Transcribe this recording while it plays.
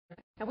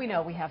And we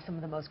know we have some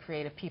of the most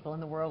creative people in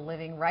the world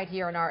living right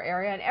here in our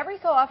area, and every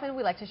so often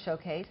we like to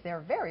showcase their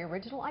very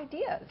original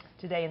ideas.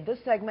 Today in this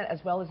segment,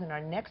 as well as in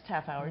our next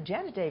half hour,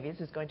 Janet Davies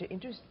is going to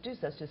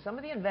introduce us to some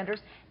of the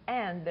inventors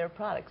and their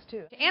products,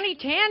 too. Annie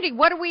Tandy,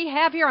 what do we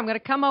have here? I'm going to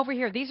come over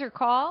here. These are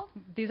called?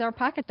 These are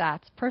pocket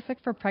dots,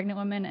 perfect for pregnant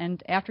women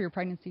and after your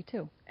pregnancy,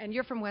 too. And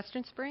you're from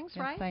Western Springs,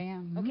 right? Yes, I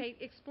am. Okay,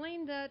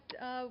 explain that.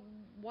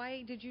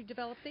 Why did you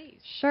develop these?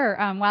 Sure.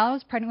 While I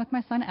was pregnant with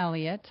my son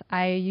Elliot,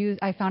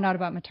 I found out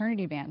about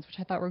maternity bands, which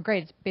I thought were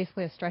great. It's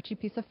basically a stretchy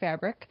piece of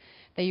fabric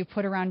that you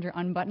put around your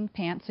unbuttoned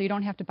pants, so you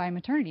don't have to buy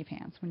maternity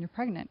pants when you're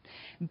pregnant.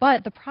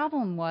 But the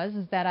problem was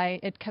that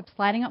it kept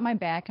sliding up my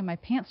back, and my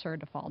pants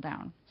started to fall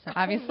down. So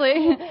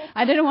obviously,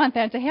 I didn't want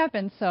that to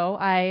happen. So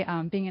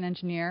being an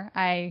engineer,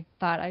 I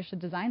thought I should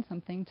design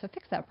something to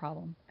fix that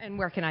problem. And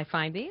where can I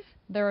find these?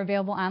 They're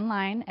available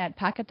online at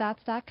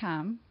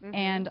pocketdots.com,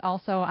 and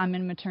also I'm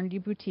in maternity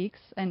boutiques.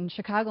 In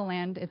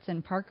Chicagoland, it's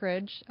in Park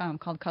Ridge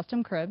called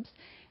Custom Cribs,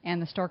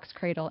 and the Stork's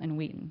Cradle in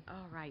Wheaton.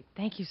 All right.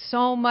 Thank you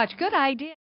so much. Good idea.